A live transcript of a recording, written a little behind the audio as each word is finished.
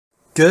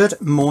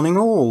Good morning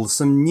all.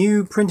 Some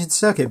new printed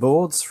circuit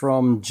boards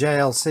from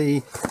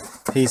JLCPCB.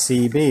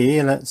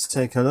 Let's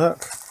take a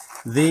look.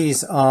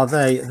 These are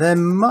they. They're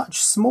much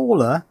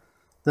smaller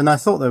than I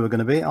thought they were going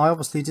to be. I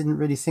obviously didn't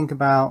really think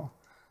about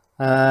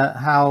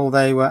how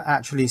they were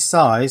actually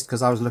sized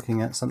because I was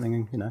looking at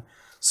something, you know,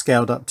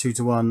 scaled up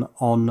 2:1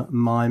 on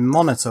my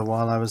monitor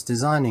while I was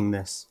designing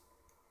this.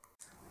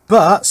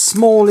 But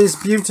small is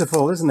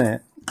beautiful, isn't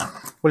it?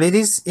 Well, it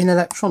is in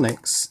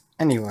electronics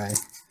anyway.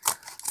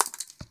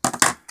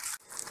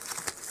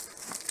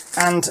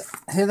 And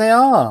here they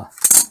are.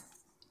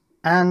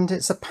 And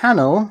it's a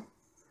panel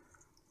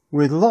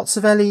with lots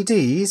of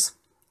LEDs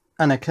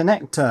and a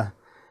connector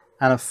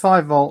and a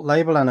 5-volt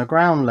label and a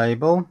ground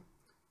label,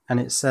 and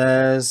it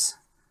says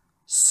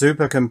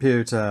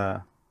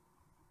supercomputer.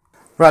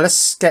 Right,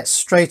 let's get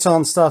straight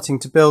on starting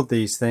to build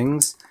these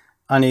things.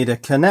 I need a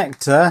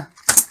connector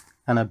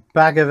and a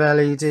bag of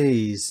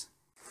LEDs.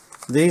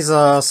 These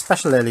are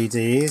special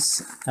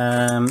LEDs.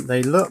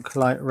 They look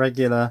like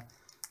regular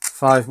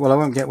well, I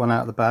won't get one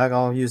out of the bag,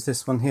 I'll use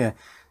this one here.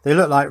 They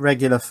look like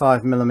regular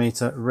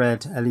 5mm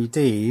red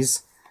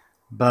LEDs,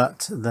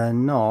 but they're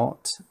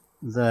not.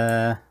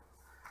 They're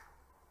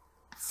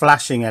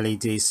flashing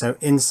LEDs. So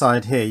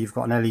inside here you've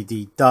got an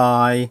LED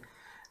die,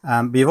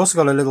 but you've also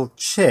got a little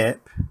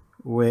chip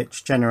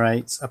which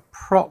generates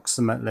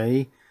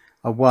approximately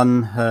a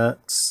 1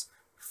 Hertz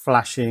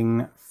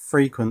flashing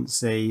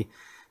frequency.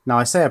 Now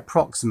I say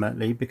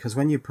approximately because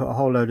when you put a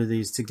whole load of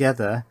these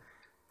together,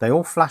 they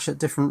all flash at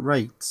different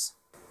rates.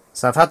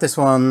 So I've had this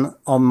one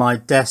on my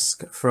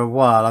desk for a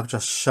while. I've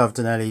just shoved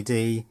an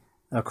LED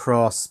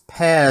across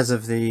pairs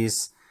of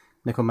these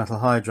nickel metal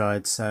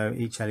hydrides. So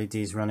each LED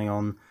is running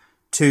on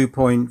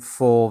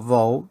 2.4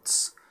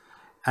 volts.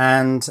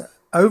 And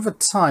over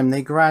time,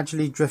 they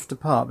gradually drift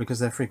apart because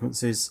their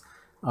frequencies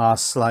are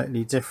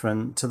slightly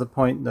different, to the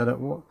point that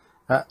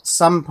at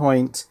some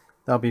point,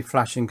 they'll be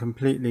flashing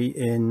completely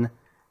in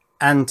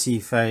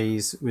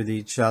anti-phase with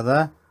each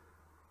other.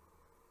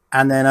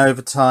 And then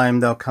over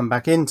time they'll come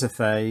back into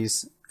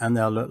phase and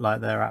they'll look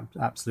like they're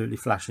absolutely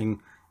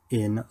flashing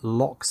in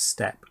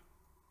lockstep.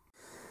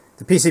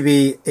 The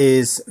PCB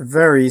is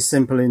very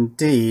simple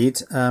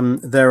indeed.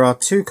 There are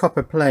 2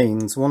 copper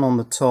planes, one on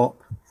the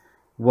top,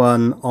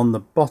 one on the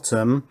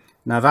bottom.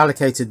 Now I've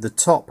allocated the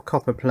top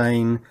copper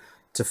plane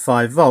to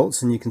 5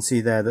 volts, and you can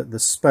see there that the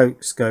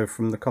spokes go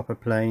from the copper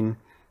plane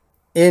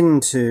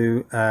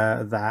into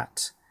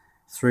that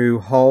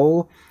through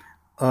hole.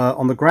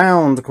 On the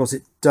ground, of course,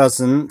 it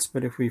doesn't,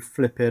 but if we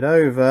flip it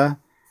over,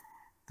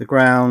 the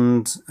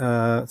ground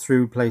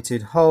through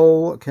plated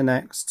hole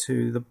connects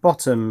to the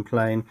bottom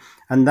plane,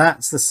 and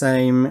that's the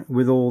same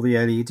with all the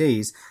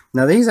LEDs.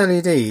 Now these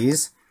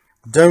LEDs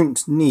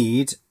don't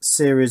need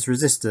series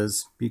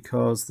resistors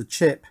because the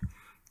chip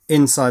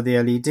inside the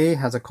LED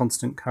has a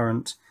constant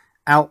current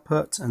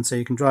output, and so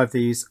you can drive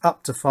these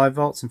up to 5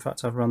 volts. In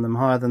fact, I've run them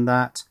higher than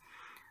that.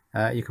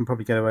 You can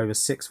probably get away with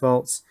 6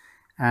 volts.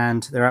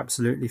 And they're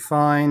absolutely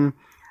fine,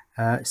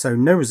 so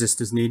no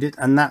resistors needed,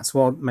 and that's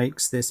what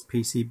makes this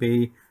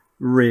PCB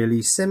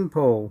really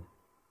simple.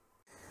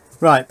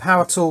 Right,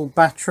 power tool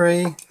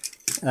battery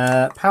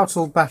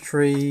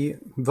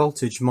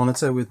voltage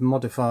monitor with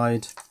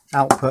modified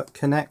output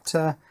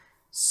connector,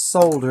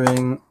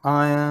 soldering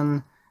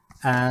iron,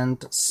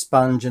 and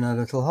sponge in a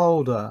little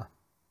holder.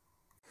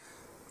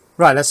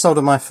 Right, let's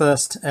solder my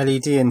first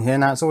LED in here.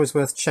 Now it's always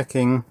worth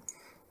checking,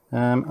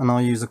 and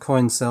I'll use a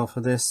coin cell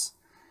for this.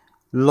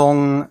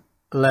 Long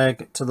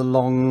leg to the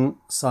long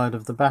side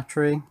of the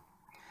battery.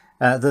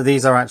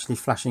 These are actually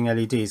flashing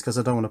LEDs because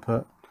I don't want to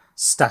put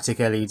static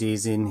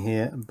LEDs in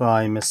here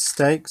by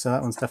mistake. So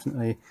that one's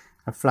definitely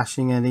a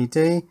flashing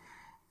LED.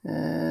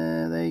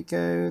 They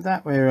go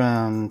that way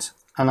around,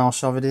 and I'll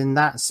shove it in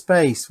that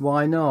space.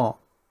 Why not?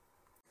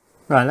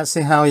 Right, let's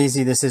see how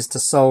easy this is to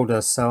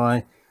solder. So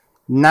I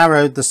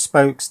narrowed the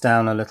spokes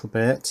down a little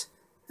bit,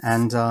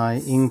 and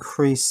I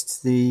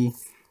increased the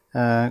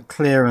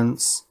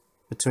clearance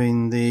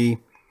between the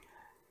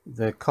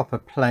copper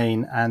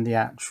plane and the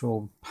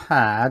actual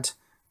pad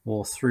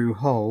or through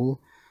hole,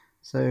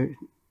 so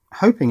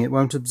hoping it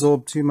won't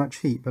absorb too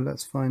much heat, but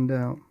let's find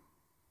out.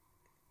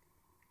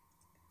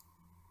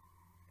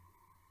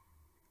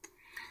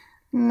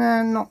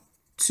 No, not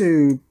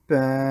too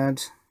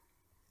bad.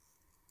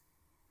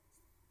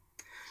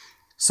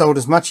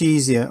 Solder's much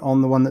easier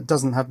on the one that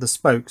doesn't have the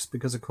spokes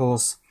because, of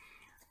course,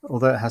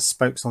 although it has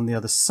spokes on the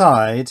other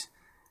side,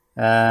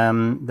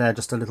 they're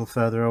just a little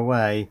further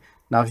away.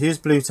 Now I've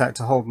used blue tack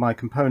to hold my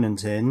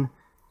component in.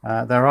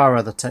 There are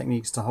other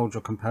techniques to hold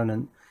your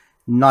component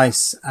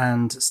nice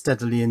and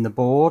steadily in the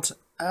board.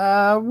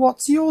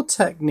 What's your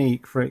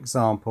technique, for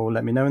example?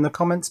 Let me know in the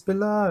comments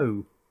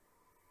below.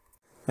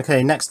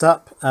 Okay, next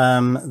up,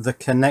 the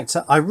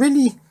connector. I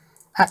really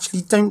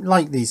actually don't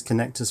like these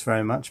connectors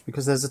very much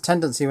because there's a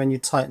tendency when you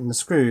tighten the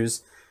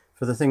screws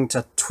for the thing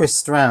to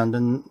twist around,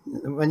 and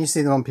when you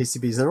see them on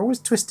PCBs, they're always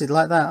twisted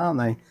like that, aren't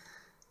they?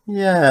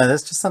 Yeah,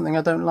 there's just something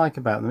I don't like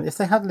about them. If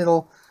they had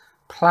little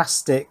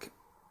plastic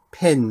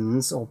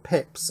pins or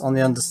pips on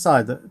the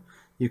underside that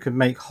you could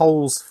make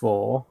holes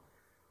for,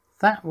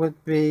 that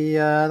would be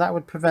that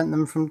would prevent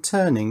them from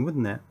turning,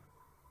 wouldn't it?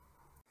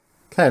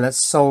 Okay,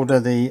 let's solder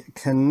the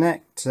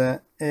connector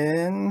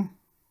in.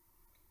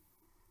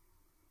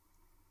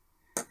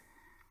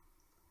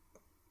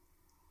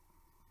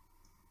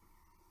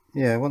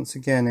 Yeah, once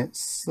again, it's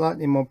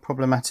slightly more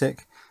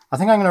problematic. I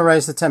think I'm going to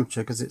raise the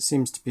temperature because it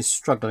seems to be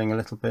struggling a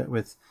little bit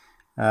with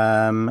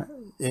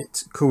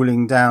it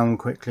cooling down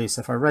quickly.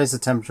 So if I raise the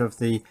temperature of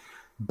the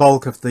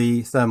bulk of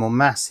the thermal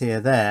mass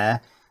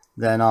there,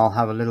 then I'll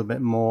have a little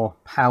bit more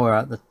power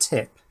at the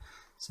tip.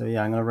 So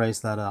yeah, I'm going to raise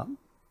that up.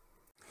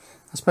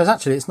 I suppose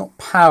actually it's not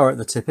power at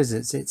the tip, is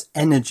it? It's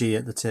energy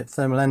at the tip,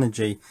 thermal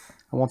energy.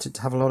 I want it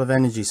to have a lot of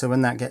energy, so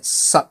when that gets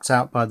sucked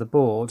out by the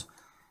board,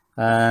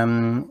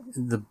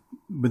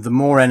 with the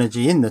more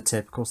energy in the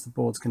tip, of course the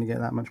board's going to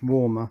get that much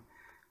warmer.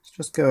 Let's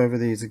just go over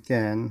these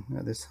again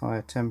at this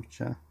higher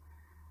temperature.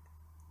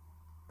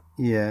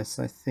 Yes,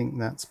 I think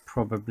that's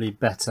probably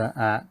better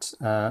at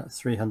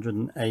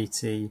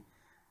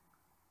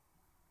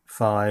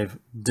 385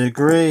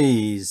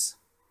 degrees.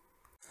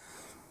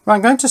 Right,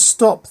 I'm going to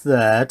stop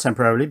there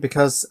temporarily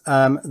because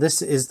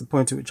this is the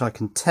point at which I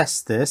can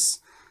test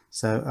this.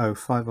 So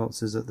 5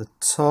 volts is at the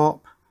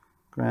top,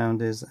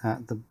 ground is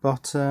at the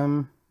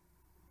bottom.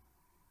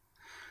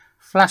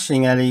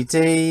 Flashing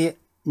LED,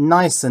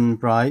 nice and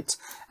bright.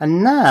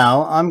 And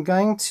now I'm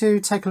going to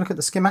take a look at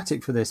the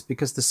schematic for this,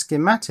 because the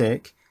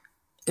schematic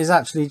is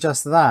actually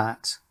just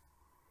that.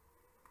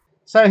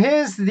 So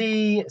here's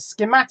the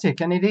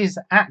schematic, and it is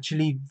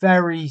actually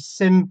very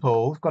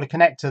simple. We've got a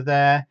connector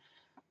there,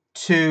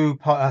 through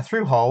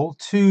hole,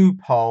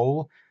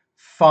 2-pole,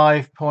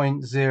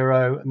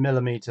 5.0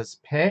 millimeters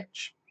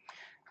pitch.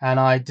 And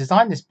I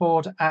designed this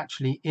board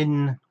actually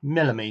in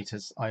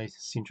millimeters, I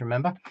seem to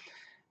remember.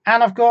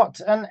 And I've got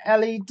an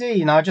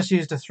LED. Now I just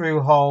used a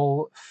through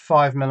hole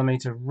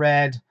 5mm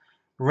red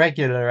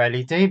regular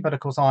LED, but of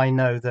course I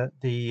know that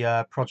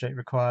the project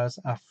requires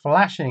a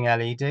flashing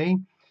LED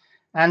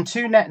and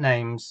 2 net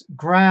names,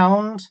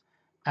 ground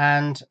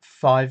and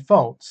 5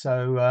 volts.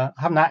 So I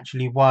haven't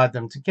actually wired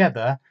them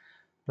together,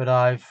 but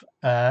I've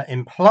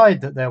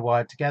implied that they're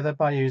wired together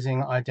by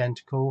using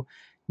identical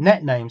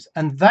net names.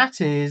 And that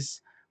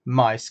is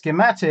my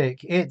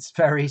schematic. It's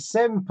very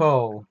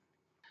simple.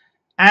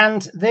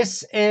 And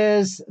this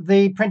is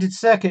the printed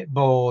circuit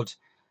board.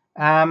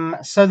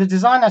 So the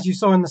design, as you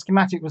saw in the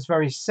schematic, was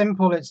very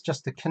simple. It's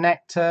just a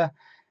connector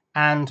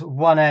and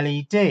 1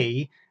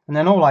 LED. And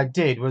then all I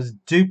did was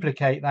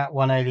duplicate that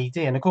 1 LED.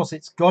 And of course,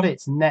 it's got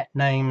its net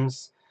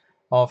names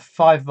of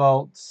 5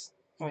 volts,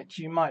 which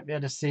you might be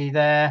able to see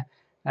there,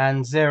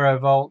 and 0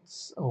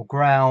 volts or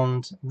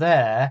ground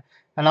there.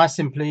 And I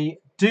simply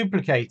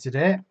duplicated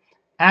it,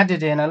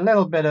 added in a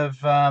little bit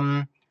of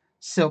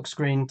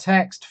silkscreen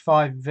text,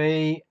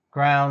 5V,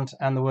 ground,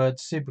 and the word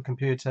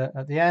supercomputer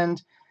at the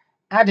end,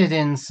 added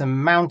in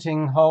some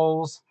mounting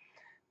holes,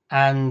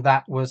 and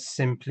that was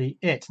simply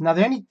it. Now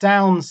the only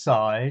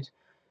downside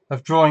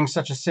of drawing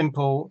such a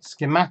simple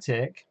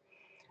schematic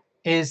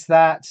is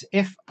that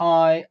if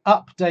I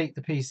update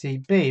the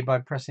PCB by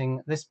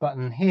pressing this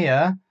button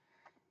here,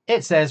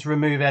 it says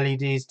remove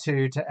LEDs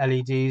 2 to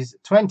LEDs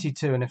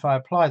 22, and if I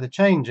apply the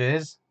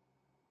changes,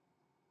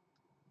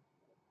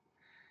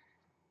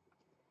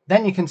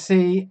 then you can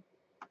see,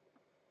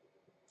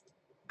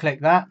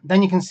 click that,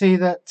 then you can see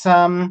that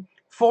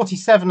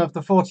 47 of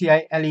the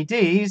 48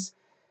 LEDs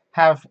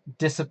have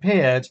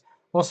disappeared.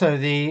 Also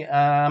the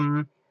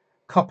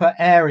copper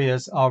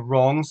areas are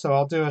wrong, so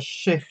I'll do a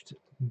Shift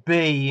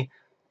B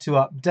to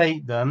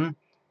update them.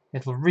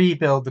 It'll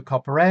rebuild the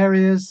copper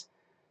areas,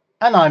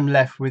 and I'm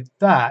left with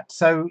that.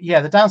 So yeah,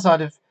 the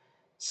downside of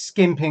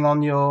skimping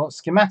on your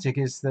schematic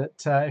is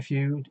that if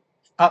you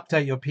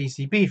update your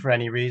PCB for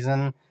any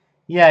reason,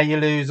 yeah, you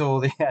lose all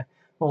the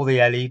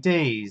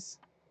LEDs.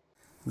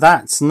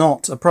 That's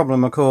not a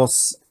problem, of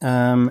course,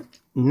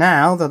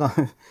 now that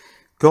I've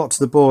got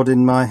the board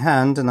in my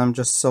hand and I'm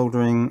just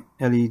soldering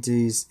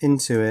LEDs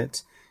into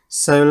it.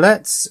 So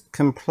let's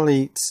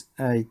complete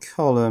a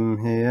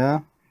column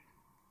here.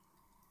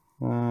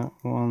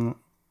 One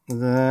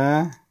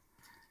there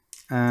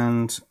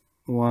and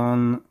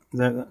one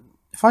there.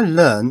 If I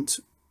learnt,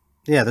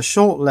 yeah, the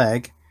short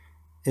leg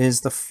is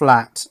the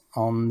flat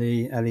on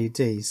the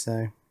LED.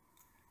 So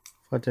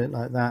if I do it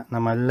like that, now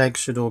my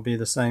legs should all be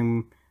the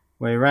same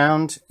way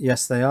around.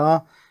 Yes, they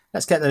are.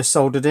 Let's get those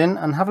soldered in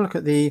and have a look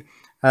at the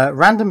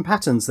random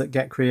patterns that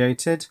get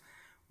created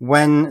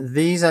when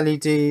these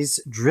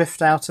LEDs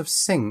drift out of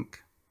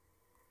sync.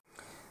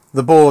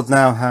 The board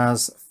now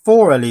has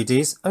 4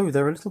 LEDs. Oh,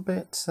 they're a little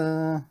bit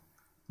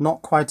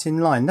not quite in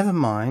line. Never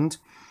mind.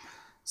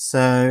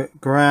 So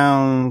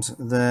ground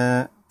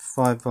there,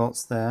 5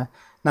 volts there.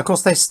 Now, of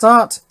course, they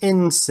start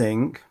in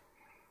sync,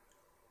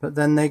 but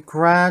then they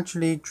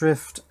gradually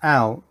drift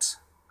out.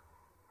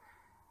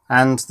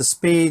 And the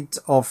speed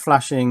of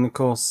flashing, of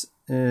course,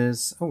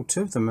 is... Oh,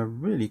 2 of them are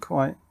really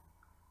quite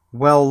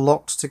well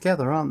locked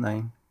together, aren't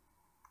they?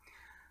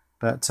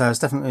 But it's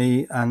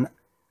definitely an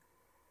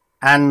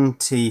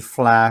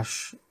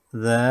anti-flash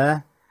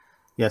there.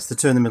 Yes, the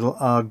two in the middle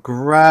are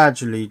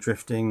gradually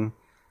drifting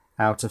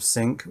out of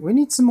sync. We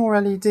need some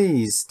more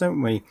LEDs, don't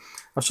we? I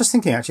was just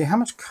thinking, actually, how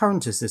much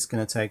current is this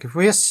going to take? If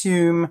we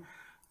assume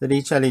that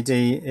each LED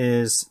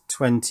is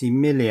 20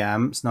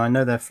 milliamps, now I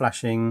know they're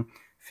flashing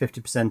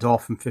 50%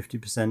 off and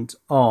 50%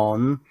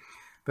 on,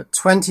 but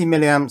 20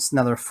 milliamps,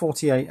 now there are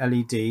 48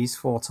 LEDs,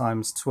 4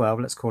 times 12,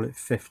 let's call it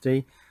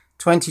 50.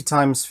 20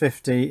 times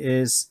 50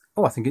 is,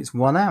 oh, I think it's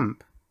 1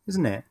 amp,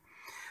 isn't it?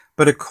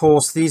 But of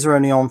course, these are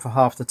only on for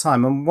half the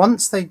time. And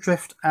once they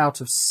drift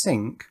out of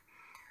sync,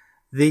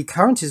 the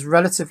current is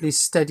relatively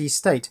steady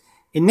state.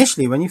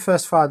 Initially, when you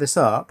first fire this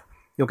up,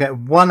 you'll get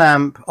 1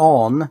 amp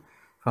on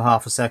for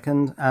half a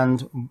second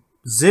and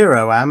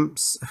 0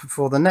 amps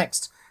for the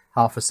next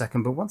half a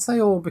second. But once they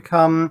all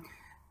become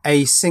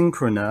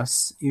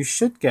asynchronous, you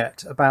should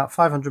get about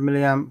 500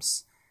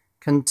 milliamps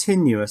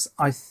continuous.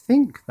 I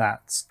think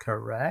that's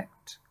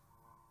correct.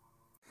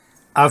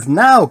 I've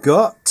now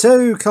got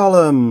 2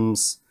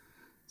 columns.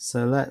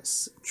 So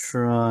let's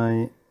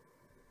try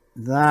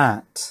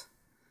that.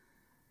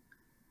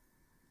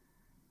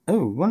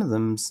 Oh, one of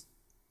them's...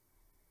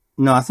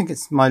 No, I think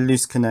it's my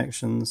loose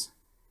connections.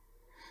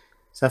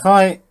 So if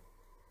I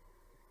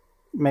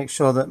make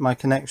sure that my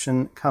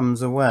connection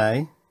comes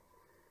away,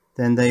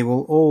 then they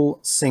will all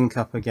sync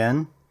up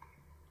again.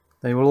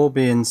 They will all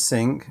be in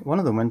sync. One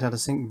of them went out of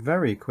sync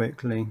very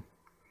quickly.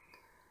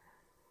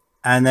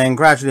 And then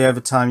gradually over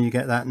time you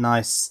get that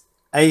nice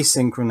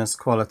asynchronous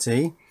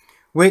quality,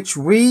 which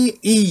we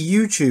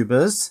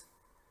YouTubers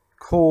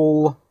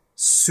call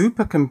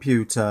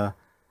supercomputer.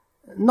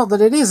 Not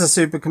that it is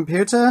a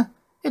supercomputer,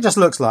 it just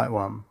looks like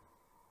one.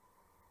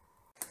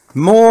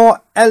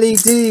 More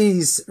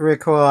LEDs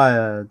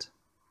required.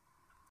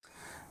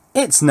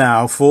 It's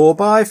now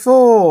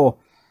 4x4.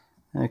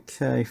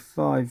 Okay,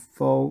 5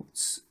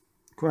 volts,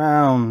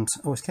 ground.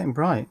 Oh, it's getting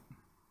bright.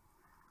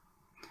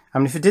 I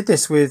mean, if you did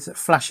this with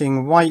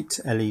flashing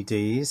white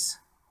LEDs,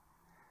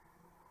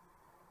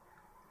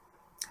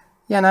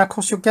 yeah, now of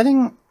course you're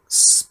getting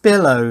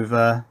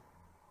spillover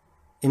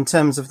in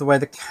terms of the way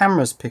the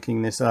camera's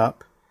picking this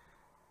up.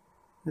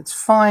 It's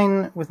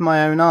fine with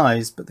my own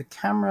eyes, but the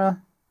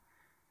camera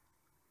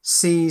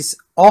sees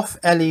off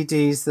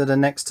LEDs that are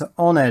next to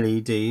on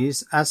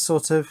LEDs as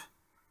sort of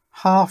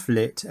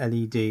half-lit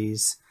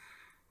LEDs.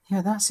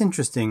 Yeah, that's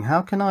interesting.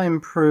 How can I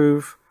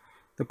improve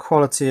the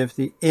quality of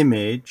the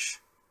image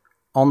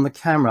on the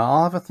camera?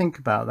 I'll have a think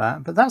about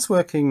that, but that's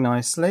working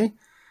nicely.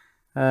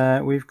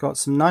 We've got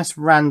some nice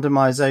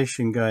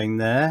randomization going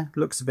there.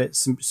 Looks a bit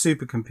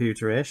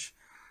supercomputer-ish.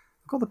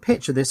 I've got the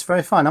pitch of this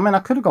very fine. I mean, I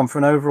could have gone for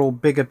an overall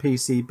bigger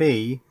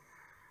PCB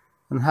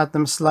and had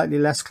them slightly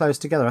less close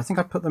together. I think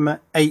I put them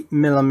at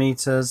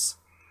 8mm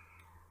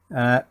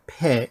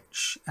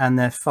pitch, and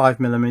they're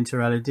 5mm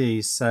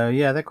LEDs. So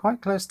yeah, they're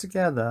quite close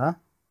together.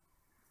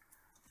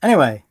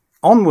 Anyway,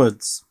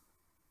 onwards.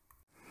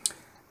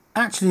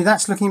 Actually,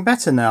 that's looking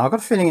better now. I've got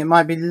a feeling it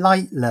might be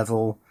light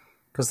level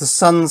because the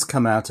sun's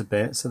come out a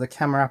bit, so the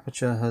camera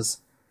aperture has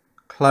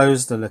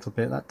closed a little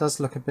bit. That does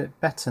look a bit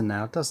better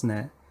now, doesn't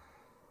it?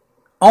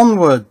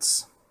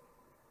 Onwards.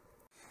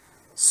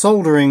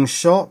 Soldering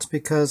shot,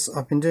 because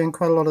I've been doing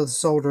quite a lot of the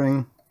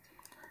soldering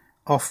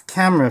off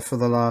camera for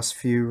the last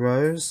few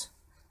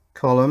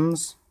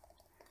columns.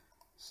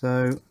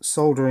 So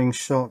soldering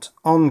shot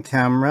on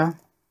camera.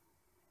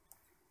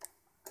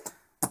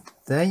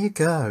 There you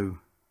go.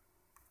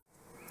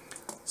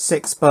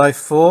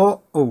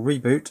 6x4. Oh,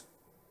 reboot.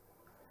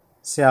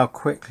 See how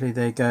quickly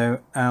they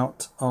go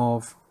out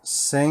of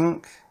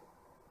sync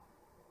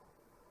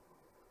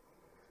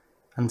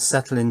and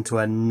settle into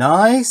a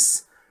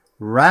nice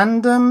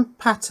random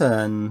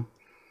pattern.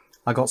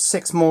 I got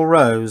 6 more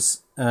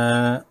rows,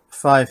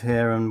 5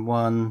 here and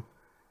 1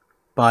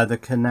 by the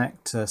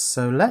connector.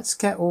 So let's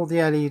get all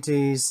the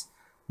LEDs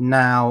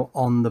now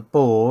on the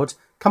board.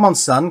 Come on,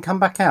 sun, come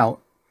back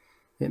out.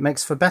 It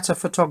makes for better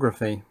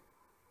photography.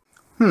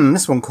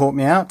 This one caught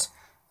me out.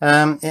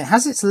 It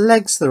has its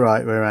legs the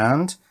right way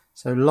around,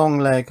 so long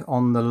leg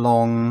on the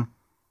long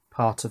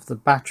part of the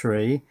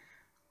battery,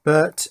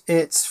 but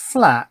its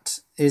flat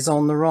is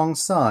on the wrong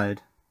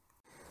side.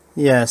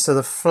 Yeah, so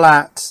the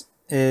flat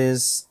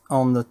is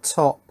on the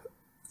top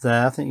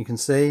there, I think you can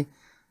see,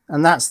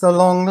 and that's the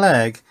long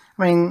leg.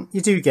 I mean,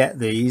 you do get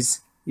these,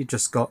 you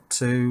just got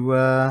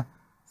to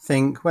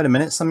think, wait a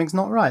minute, something's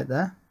not right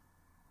there.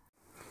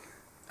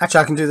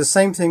 Actually, I can do the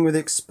same thing with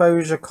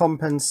exposure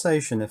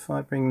compensation. If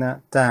I bring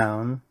that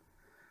down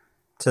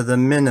to the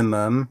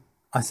minimum,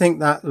 I think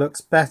that looks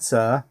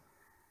better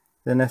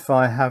than if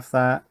I have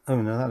that.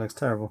 Oh no, that looks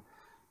terrible.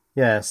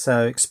 Yeah,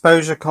 so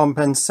exposure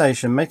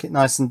compensation, make it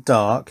nice and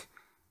dark.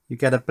 You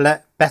get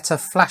a better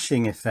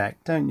flashing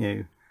effect, don't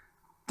you?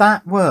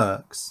 That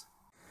works.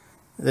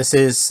 This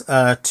is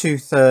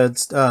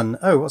 2/3 done.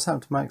 Oh, what's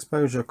happened to my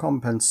exposure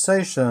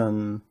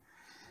compensation?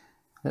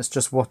 Let's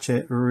just watch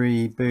it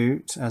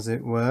reboot, as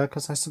it were,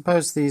 because I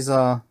suppose these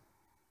are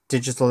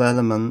digital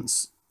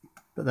elements,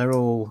 but they're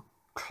all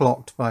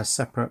clocked by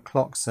separate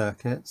clock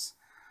circuits.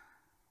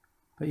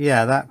 But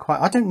yeah,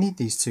 I don't need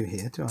these two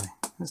here, do I?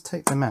 Let's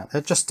take them out. They're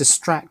just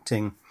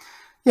distracting.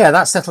 Yeah,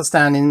 that settles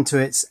down into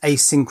its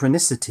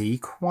asynchronicity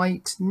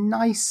quite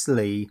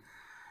nicely.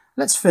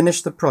 Let's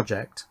finish the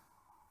project.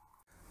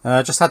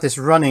 Just had this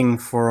running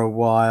for a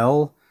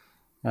while,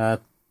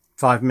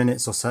 5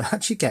 minutes or so. It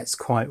actually gets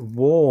quite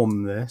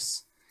warm,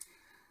 this.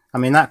 I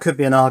mean, that could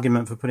be an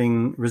argument for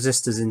putting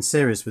resistors in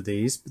series with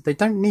these, but they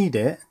don't need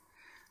it.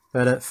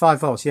 But at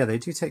 5 volts, yeah, they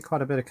do take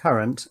quite a bit of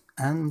current.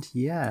 And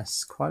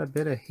yes, quite a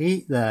bit of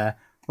heat there.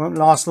 Won't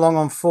last long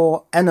on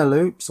 4 inner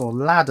loops, or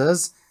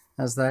ladders,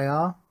 as they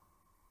are.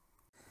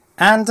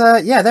 And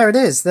yeah, there it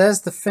is.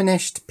 There's the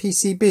finished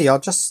PCB. I'll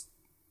just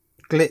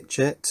glitch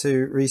it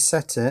to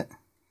reset it.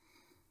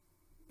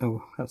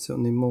 Oh, perhaps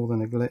it'll need more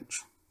than a glitch.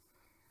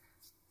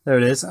 There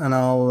it is, and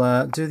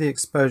I'll do the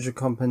exposure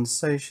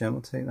compensation.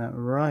 We'll take that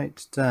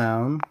right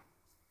down.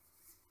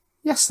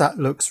 Yes, that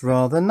looks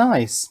rather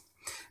nice.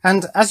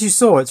 And as you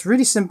saw, it's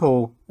really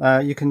simple.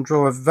 You can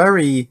draw a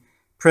very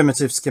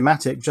primitive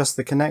schematic, just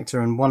the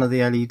connector and one of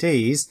the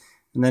LEDs,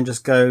 and then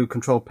just go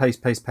control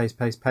paste, paste, paste,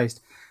 paste,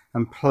 paste,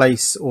 and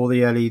place all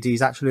the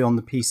LEDs actually on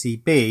the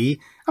PCB.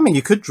 I mean,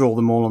 you could draw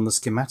them all on the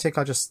schematic.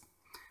 I just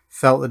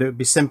felt that it would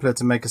be simpler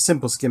to make a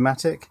simple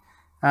schematic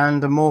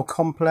and a more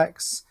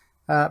complex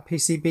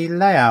PCB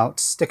layout.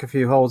 Stick a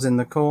few holes in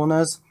the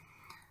corners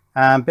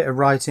and a bit of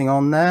writing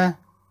on there.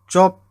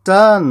 Job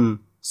done.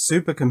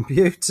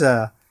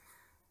 Supercomputer.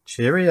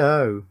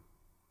 Cheerio.